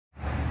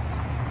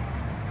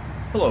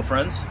Hello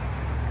friends,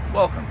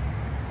 welcome.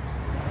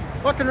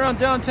 Walking around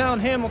downtown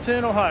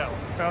Hamilton, Ohio.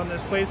 Found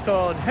this place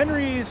called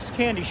Henry's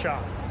Candy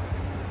Shop.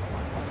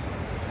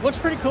 Looks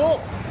pretty cool.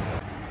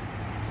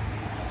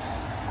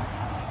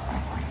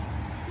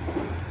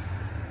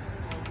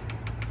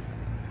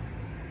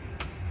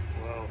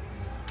 Whoa.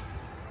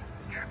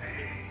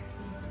 Trippy.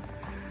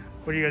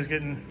 What are you guys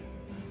getting?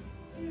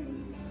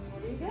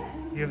 What are you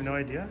getting? You have no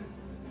idea?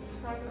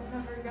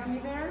 Chocolate-covered gummy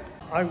bears?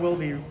 I will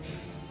be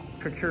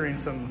procuring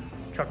some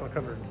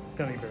chocolate-covered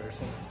gummy bears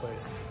in this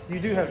place. You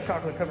do have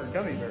chocolate-covered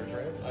gummy bears,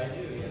 right? I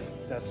do, yes.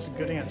 That's a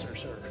good answer,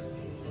 sir. Let's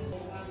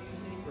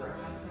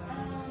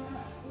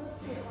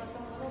see, what's a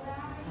little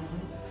bag?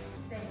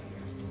 Thank you.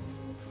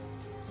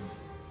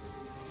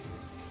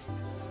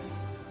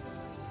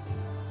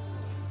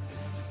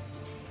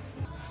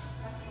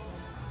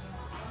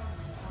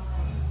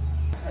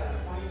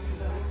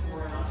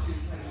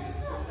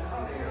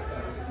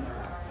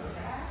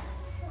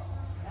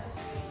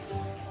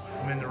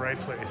 I'm in the right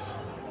place.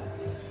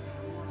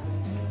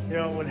 You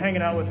know, when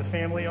hanging out with the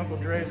family, Uncle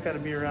Dre's got to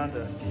be around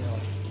to,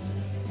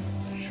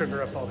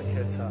 sugar up all the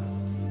kids, huh?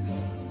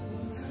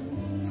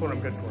 That's what I'm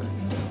good for.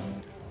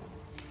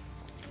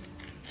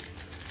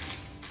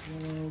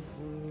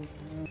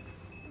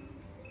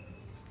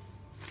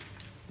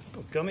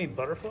 Oh, gummy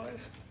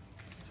butterflies?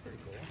 That's pretty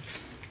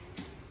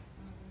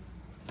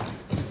cool.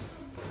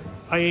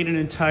 I ate an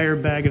entire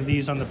bag of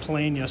these on the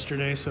plane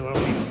yesterday, so I'll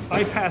be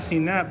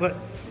bypassing that, but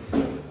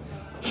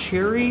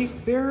cherry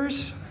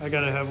bears? I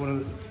gotta have one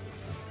of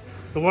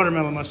the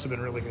watermelon must have been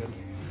really good.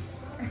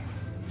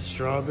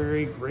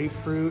 Strawberry,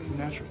 grapefruit,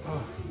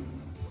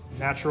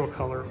 natural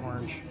color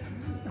orange.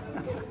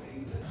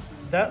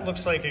 That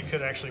looks like it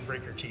could actually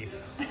break your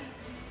teeth.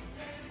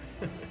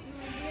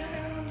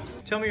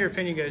 Tell me your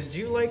opinion, guys. Do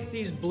you like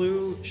these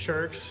blue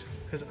sharks?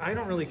 Because I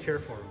don't really care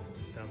for them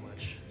that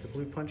much. The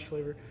blue punch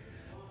flavor.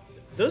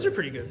 Those are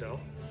pretty good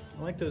though.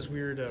 I like those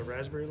weird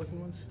raspberry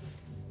looking ones.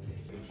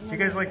 Do you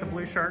guys like the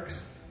blue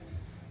sharks?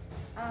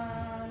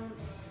 Yeah.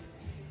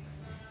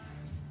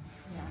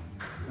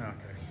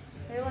 Okay.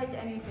 They like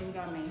anything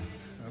gummy.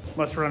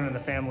 Must run in the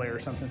family or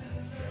something.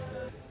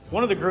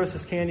 One of the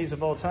grossest candies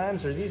of all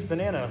times are these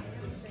banana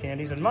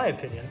candies, in my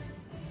opinion.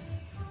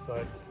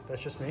 But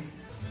that's just me.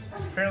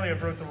 Apparently I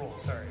broke the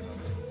rules, sorry.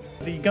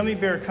 The gummy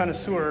bear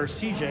connoisseur,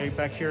 CJ,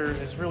 back here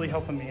is really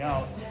helping me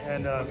out.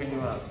 And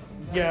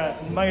yeah,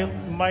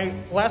 my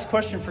last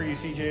question for you,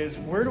 CJ, is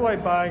where do I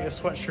buy a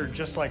sweatshirt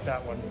just like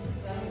that one?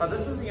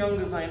 This is a young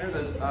designer.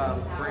 The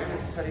brand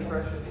is Teddy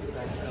Fresh. It's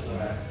actually on the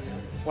back.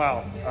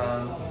 Wow.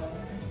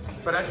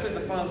 But actually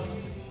the font is,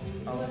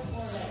 I'll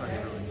show you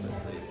really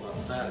quickly. It's on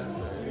that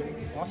side.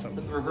 Awesome.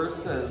 But the reverse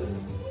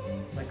says,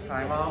 like,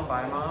 hi mom,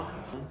 bye mom.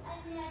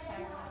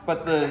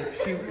 But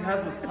she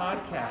has this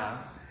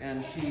podcast,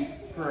 and she,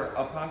 for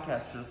a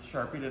podcast, just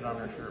Sharpied it on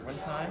her shirt one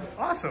time.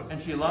 Awesome.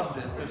 And she loved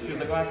it, so she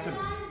was like,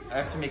 oh, I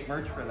have to make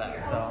merch for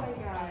that, so.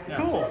 Yeah.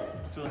 Cool.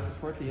 So let's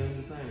support the young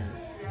designers.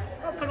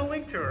 I'll put a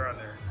link to her on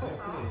there. Oh,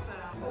 please.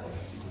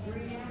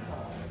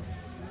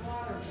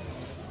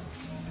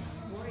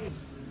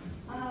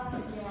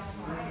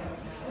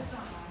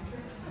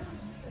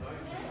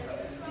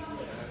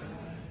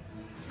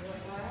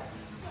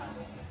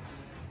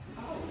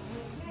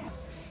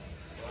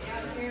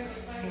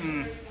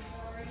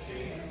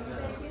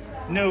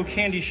 No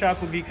candy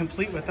shop would be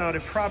complete without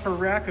a proper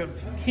rack of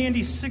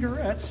candy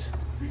cigarettes.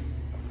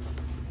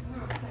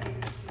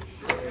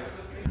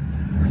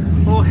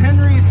 Well,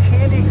 Henry's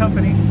Candy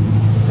Company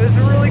is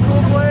a really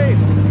cool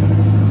place.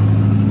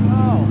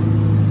 Wow,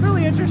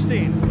 really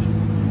interesting.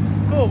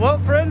 Cool, well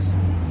friends,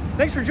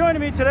 thanks for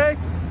joining me today.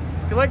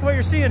 If you like what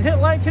you're seeing, hit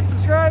like, hit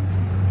subscribe,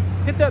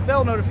 hit that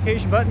bell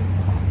notification button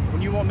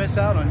when you won't miss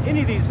out on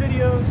any of these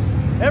videos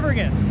ever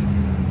again.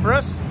 For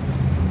us,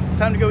 it's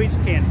time to go eat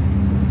some candy.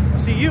 I'll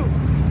see you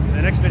in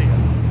the next video.